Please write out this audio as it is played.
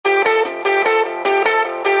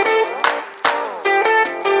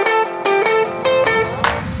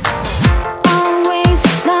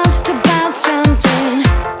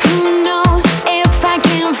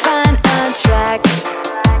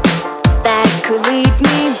could lead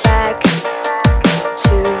me back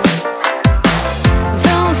to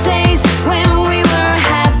those days when we were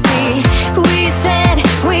happy. We said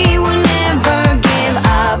we would never give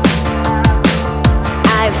up.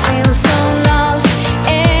 I feel so lost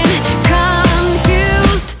and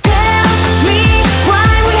confused. Tell me why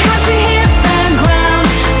we have to hit the ground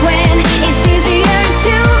when it's easier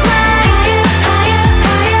to fly higher, higher,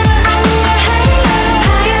 higher,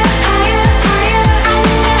 higher, higher, higher,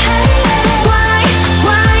 higher.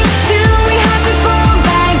 Why do we have to fall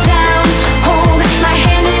back down? Hold my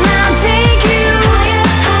hand and I'll take you higher,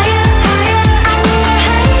 higher, higher, higher,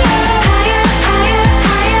 higher, higher,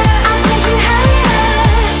 higher. I'll take you higher.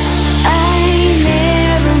 I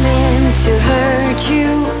never meant to hurt you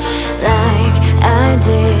like I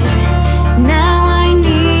did. Now I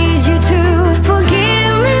need you to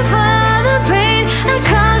forgive me for the pain I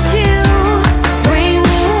caused you. Rain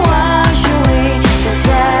will wash away the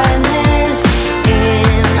sadness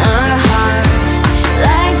in our hearts.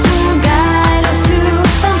 Lights will guide us to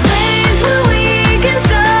a place where we can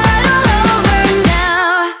start all over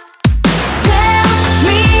now. Tell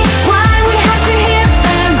me why we have to hit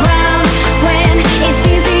the ground when it's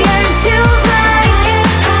easier to fly higher,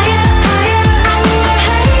 higher, higher,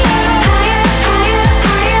 higher, higher,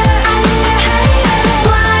 higher, higher.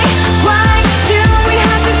 Why do we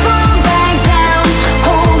have to fall back down?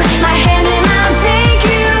 Hold my hand and I'll take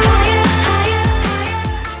you higher, higher,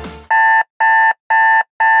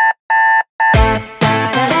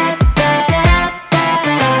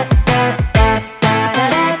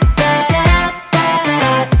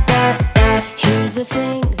 Here's the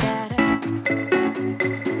thing that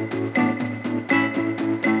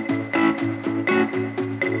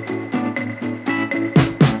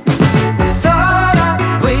Thought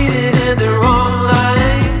I waited in the wrong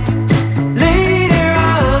line. Later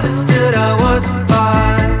I understood I was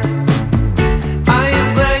fine. I am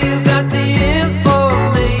glad you got the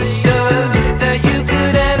information that you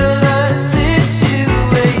could handle the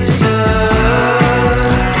situation.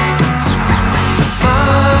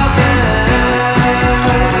 My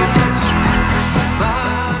bad.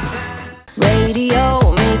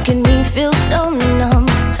 radio making me feel so numb.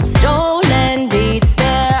 Stolen beats,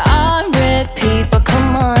 they're on repeat. But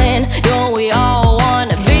come on, don't we all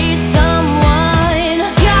wanna be someone?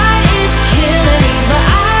 God, it's killing me, but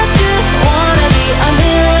I just wanna be a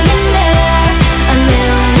millionaire, a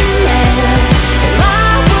millionaire. My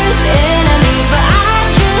worst enemy, but I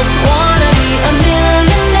just wanna be a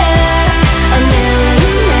millionaire, a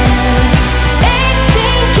millionaire.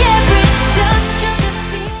 18 karat stuff just to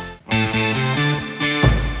feel.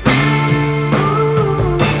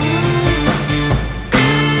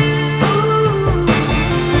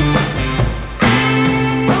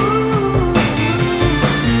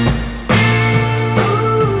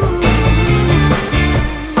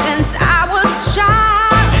 Since I was a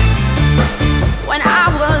child, when I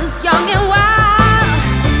was young and wild,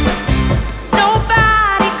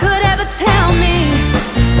 nobody could ever tell me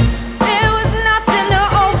there was nothing to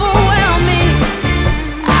overwhelm me.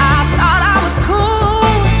 I thought I was cool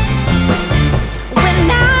when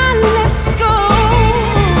I left school.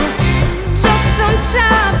 Took some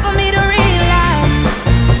time for me to realize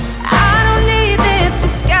I don't need this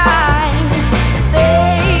disguise.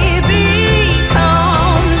 Baby,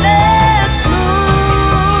 come, let's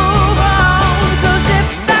move on. 'Cause if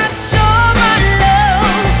I show my love,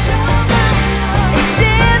 it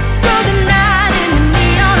dance through the night in the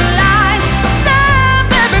neon lights. Love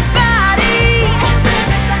everybody.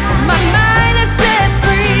 My mind is set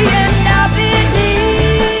free and I'll be me.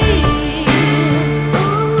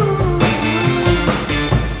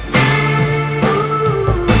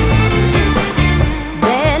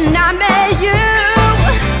 Then I met you.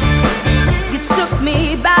 You took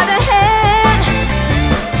me by the hand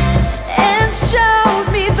and showed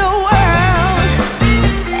me the world.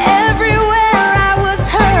 Everywhere I was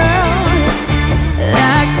hurled,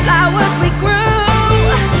 like flowers we grew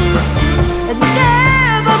and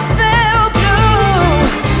never felt blue.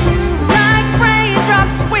 Like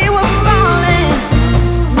raindrops we were falling,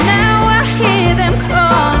 now I hear them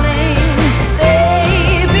calling.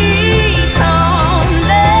 Baby, come,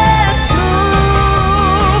 let's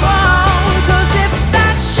move on. 'Cause if I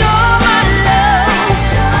show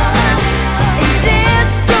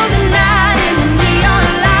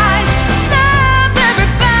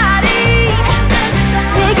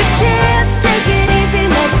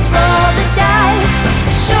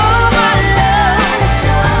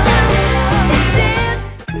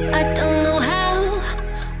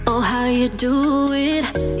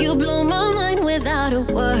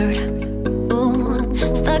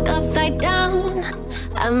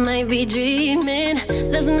might be dreaming.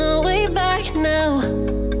 There's no way back now.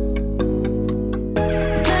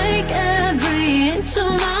 Take every inch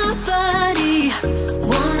of my body.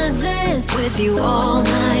 Wanna dance with you all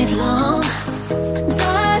night long.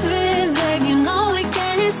 Dive in, babe, you know we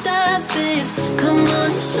can't stop this. Come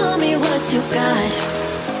on and show me what you got.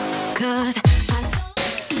 'Cause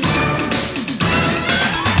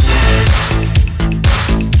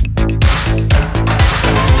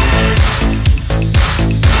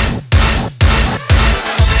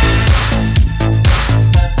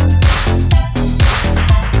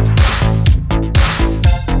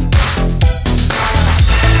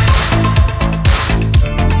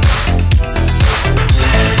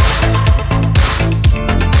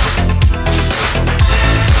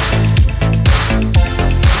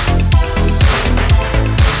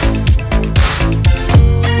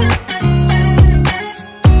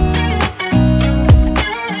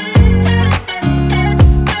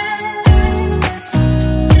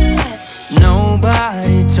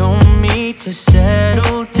to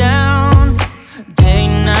settle down. Day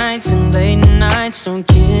nights and late nights don't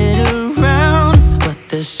get around. But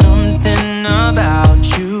there's something about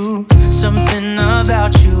you, something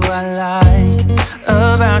about you I like,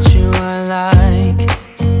 about you I like.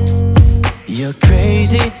 You're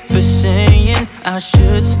crazy for saying I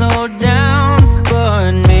should slow down,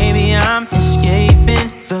 but maybe I'm escaping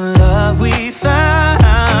the love we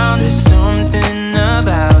found. There's something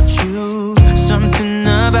about you, something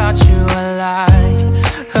about you I like,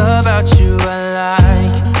 about you I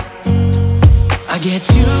like. I get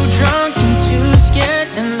too drunk and too scared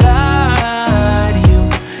and lie to you.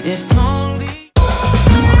 If only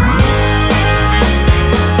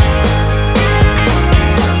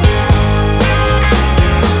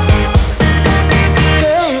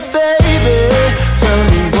Hey baby, tell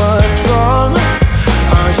me what's wrong.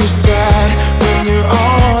 Are you sad when you're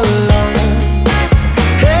all alone?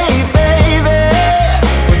 Hey baby,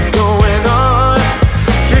 what's going on?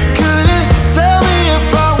 You couldn't tell me if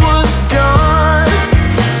I was gone.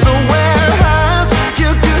 So where has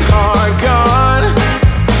your good heart gone?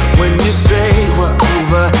 When you say we're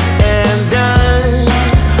over and done.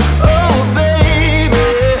 Oh baby,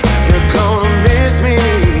 you're gonna miss me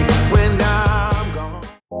when I'm gone.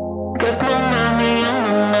 got no money on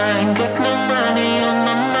my mind, got no money on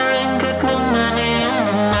my mind, got no money on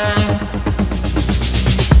my mind.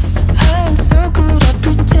 I'm so good at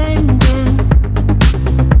pretending.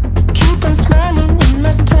 Keep on smiling in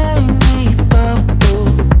my tiny bubble,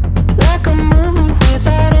 like a movie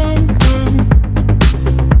without ending.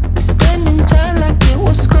 Spending time like it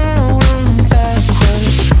was going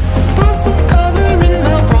backwards. Posters covering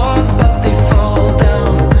my walls, but they fall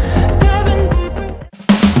down. Diving deeper.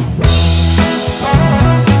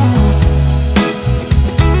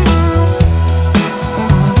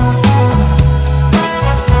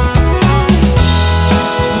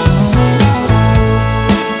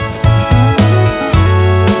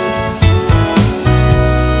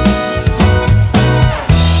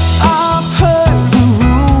 I've heard the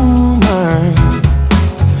rumor,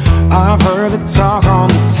 I've heard the talk on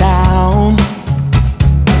the town.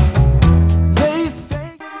 They say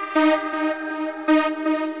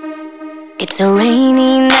It's a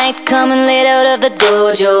rainy night coming late out of the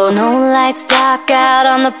dojo. No lights, dark out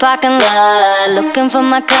on the parking lot. Looking for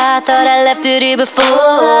my car, thought I left it here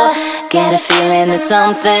before. Get a feeling that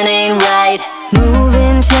something ain't right.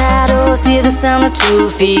 Moving shadows, hear the sound of 2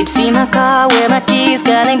 feet. See my car, where my keys,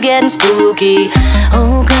 kinda getting spooky.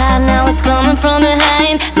 Oh God, now it's coming from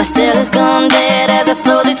behind. My cell is gone dead as I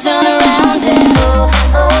slowly turn around and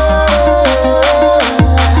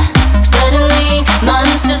suddenly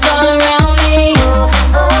monsters all around me.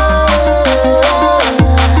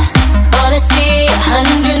 All I see,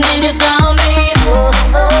 100 ninja zombies.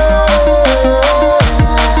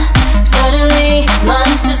 Suddenly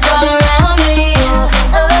monsters all around me.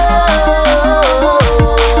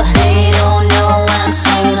 They don't know I'm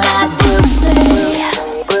swinging like Bruce Lee.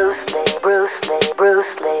 Bruce Lee, Bruce Lee,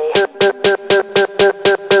 Bruce Lee.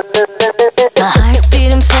 My heart's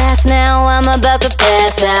beating fast now, I'm about to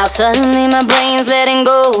pass out. Suddenly my brain's letting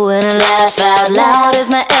go and I laugh out loud as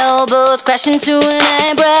my elbows crash into an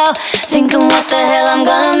eyebrow. Thinking what the hell, I'm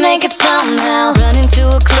gonna make it somehow. Run into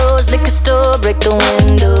a closed liquor store, break the window